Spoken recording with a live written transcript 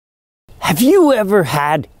Have you ever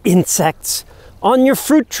had insects on your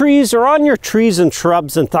fruit trees or on your trees and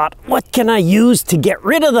shrubs and thought, what can I use to get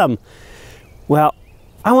rid of them? Well,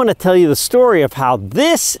 I want to tell you the story of how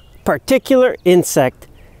this particular insect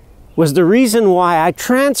was the reason why I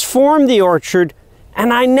transformed the orchard,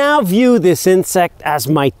 and I now view this insect as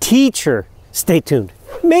my teacher. Stay tuned.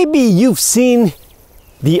 Maybe you've seen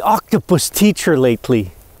The Octopus Teacher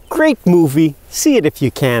lately. Great movie, see it if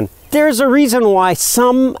you can. There's a reason why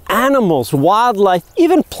some animals, wildlife,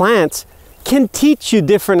 even plants can teach you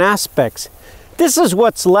different aspects. This is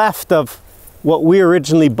what's left of what we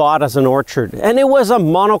originally bought as an orchard. And it was a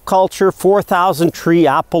monoculture 4,000 tree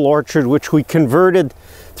apple orchard, which we converted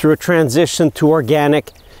through a transition to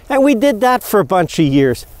organic. And we did that for a bunch of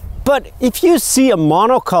years. But if you see a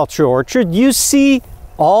monoculture orchard, you see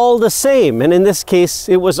all the same. And in this case,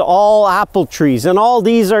 it was all apple trees. And all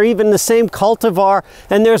these are even the same cultivar.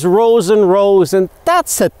 And there's rows and rows. And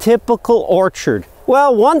that's a typical orchard.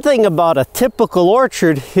 Well, one thing about a typical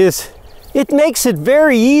orchard is it makes it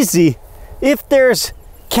very easy. If there's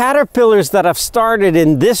caterpillars that have started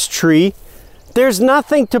in this tree, there's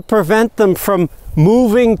nothing to prevent them from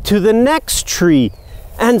moving to the next tree,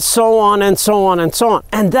 and so on and so on and so on.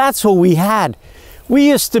 And that's what we had. We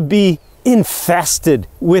used to be infested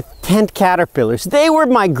with tent caterpillars. They were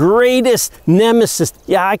my greatest nemesis.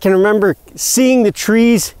 Yeah, I can remember seeing the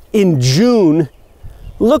trees in June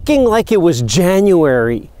looking like it was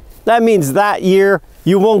January. That means that year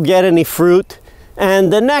you won't get any fruit,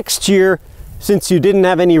 and the next year, since you didn't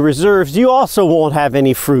have any reserves, you also won't have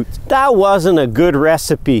any fruit. That wasn't a good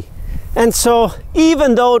recipe. And so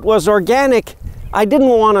even though it was organic, I didn't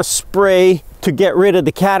want to spray to get rid of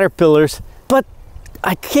the caterpillars, but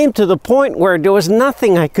I came to the point where there was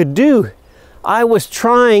nothing I could do. I was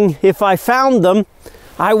trying, if I found them,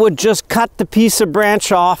 I would just cut the piece of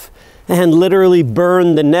branch off and literally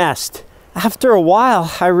burn the nest. After a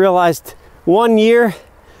while, I realized one year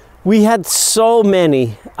we had so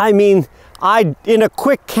many. I mean, in a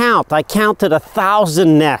quick count, I counted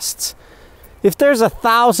 1,000 nests. If there's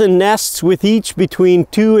 1,000 nests with each between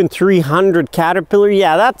 200 and 300 caterpillar,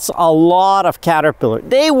 yeah, that's a lot of caterpillar.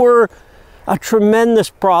 They were a tremendous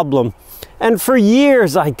problem. And for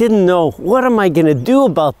years, I didn't know, what am I gonna do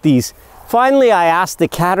about these? Finally, I asked the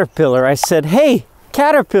caterpillar, I said, hey,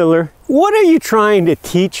 caterpillar, what are you trying to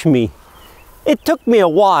teach me? It took me a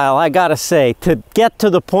while, I gotta say, to get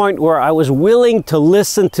to the point where I was willing to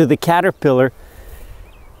listen to the caterpillar.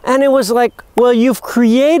 And it was like, well, you've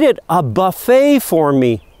created a buffet for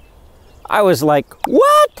me. I was like,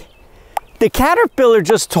 what? The caterpillar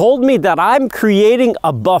just told me that I'm creating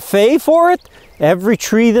a buffet for it? Every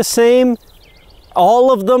tree the same?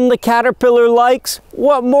 All of them the caterpillar likes?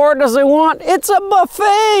 What more does it want? It's a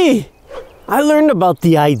buffet! I learned about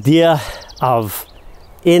the idea of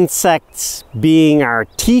insects being our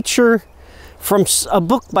teacher from a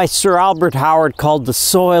book by Sir Albert Howard called The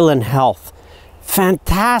Soil and Health.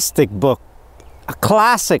 Fantastic book, a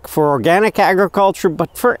classic for organic agriculture,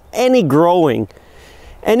 but for any growing.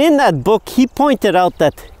 And in that book, he pointed out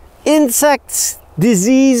that insects,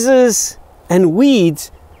 diseases, and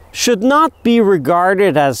weeds should not be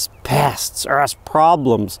regarded as pests or as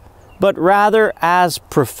problems, but rather as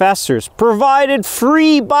professors, provided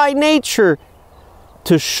free by nature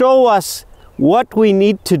to show us what we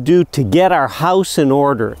need to do to get our house in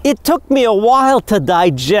order. It took me a while to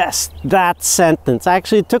digest that sentence.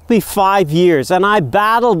 Actually, it took me 5 years, and I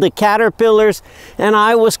battled the caterpillars and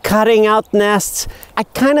I was cutting out nests. I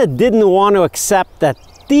kind of didn't want to accept that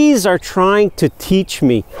these are trying to teach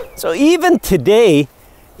me. So even today,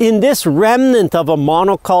 in this remnant of a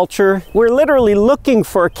monoculture, we're literally looking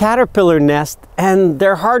for a caterpillar nest, and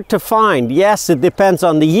they're hard to find. Yes, it depends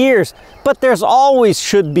on the years, but there's always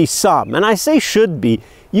should be some. And I say should be.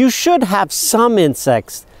 You should have some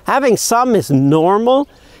insects. Having some is normal.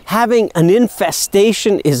 Having an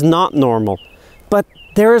infestation is not normal. But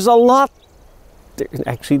there's a lot.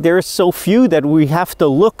 Actually, there are so few that we have to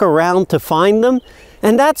look around to find them.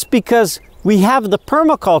 And that's because we have the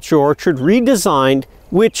permaculture orchard redesigned,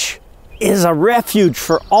 which is a refuge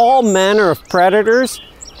for all manner of predators.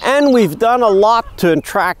 And we've done a lot to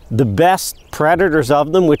attract the best predators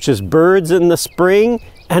of them, which is birds in the spring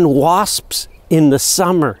and wasps in the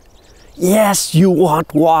summer. Yes, you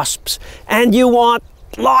want wasps, and you want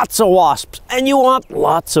lots of wasps, and you want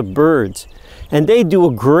lots of birds. And they do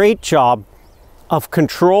a great job of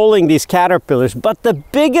controlling these caterpillars. But the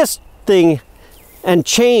biggest thing and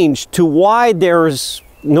change to why there's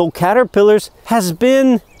no caterpillars has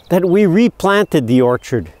been that we replanted the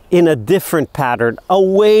orchard in a different pattern,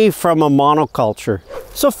 away from a monoculture.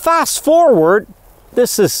 So fast forward,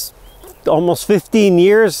 this is almost 15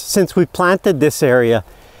 years since we planted this area,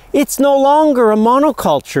 it's no longer a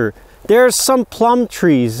monoculture. There's some plum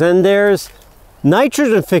trees, and there's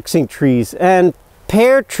nitrogen fixing trees, and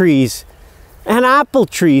pear trees, and apple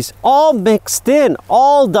trees, all mixed in,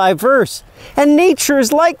 all diverse. And nature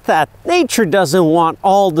is like that. Nature doesn't want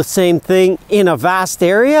all the same thing in a vast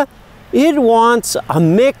area. It wants a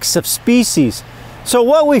mix of species. So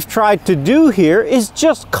what we've tried to do here is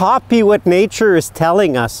just copy what nature is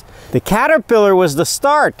telling us. The caterpillar was the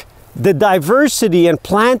start. The diversity and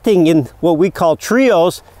planting in what we call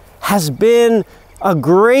trios has been a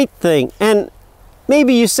great thing. And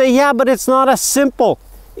maybe you say, yeah, but it's not as simple.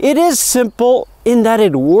 It is simple in that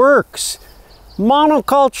it works.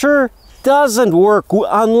 Monoculture doesn't work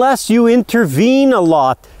unless you intervene a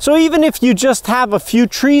lot. So even if you just have a few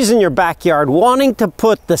trees in your backyard, wanting to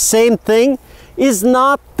put the same thing is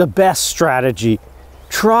not the best strategy.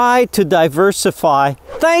 Try to diversify.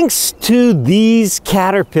 Thanks to these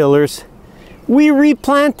caterpillars, we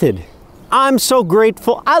replanted. I'm so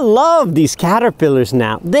grateful. I love these caterpillars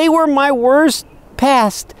now. They were my worst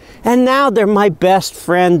pest, and now they're my best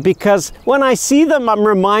friend, because when I see them, I'm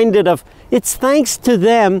reminded of it's thanks to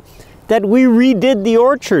them that we redid the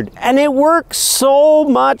orchard, and it works so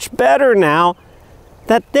much better now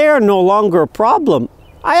that they're no longer a problem.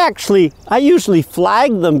 I usually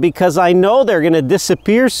flag them because I know they're going to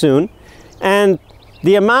disappear soon, and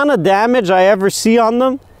the amount of damage I ever see on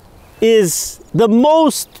them is the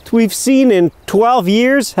most we've seen in 12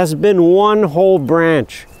 years has been one whole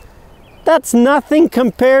branch. That's nothing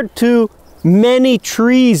compared to many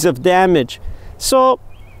trees of damage. So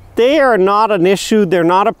they are not an issue, they're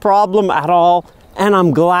not a problem at all, and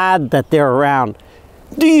I'm glad that they're around.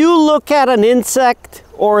 Do you look at an insect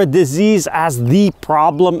or a disease as the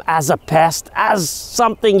problem, as a pest, as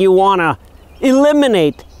something you want to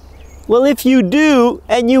eliminate? Well, if you do,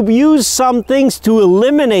 and you use some things to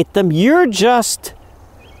eliminate them, you're just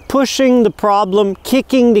pushing the problem,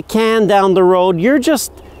 kicking the can down the road. You're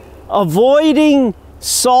just avoiding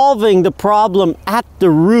solving the problem at the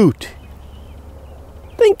root.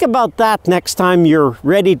 Think about that next time you're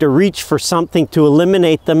ready to reach for something to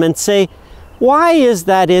eliminate them, and say, why is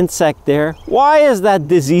that insect there? Why is that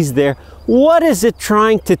disease there? What is it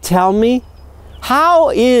trying to tell me?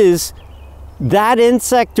 How is that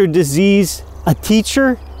insect or disease a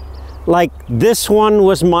teacher? Like this one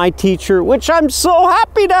was my teacher, which I'm so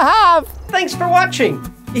happy to have. Thanks for watching.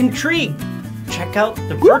 Intrigued? Check out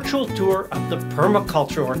the virtual tour of the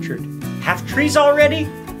Permaculture Orchard. Have trees already?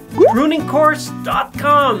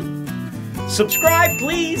 Pruningcourse.com. Subscribe,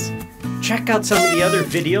 please. Check out some of the other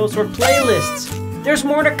videos or playlists. There's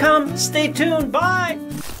more to come. Stay tuned. Bye.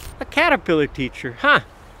 A caterpillar teacher, huh?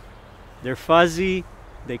 They're fuzzy,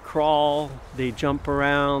 they crawl, they jump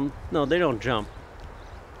around. No, they don't jump.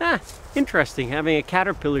 Interesting having a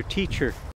caterpillar teacher.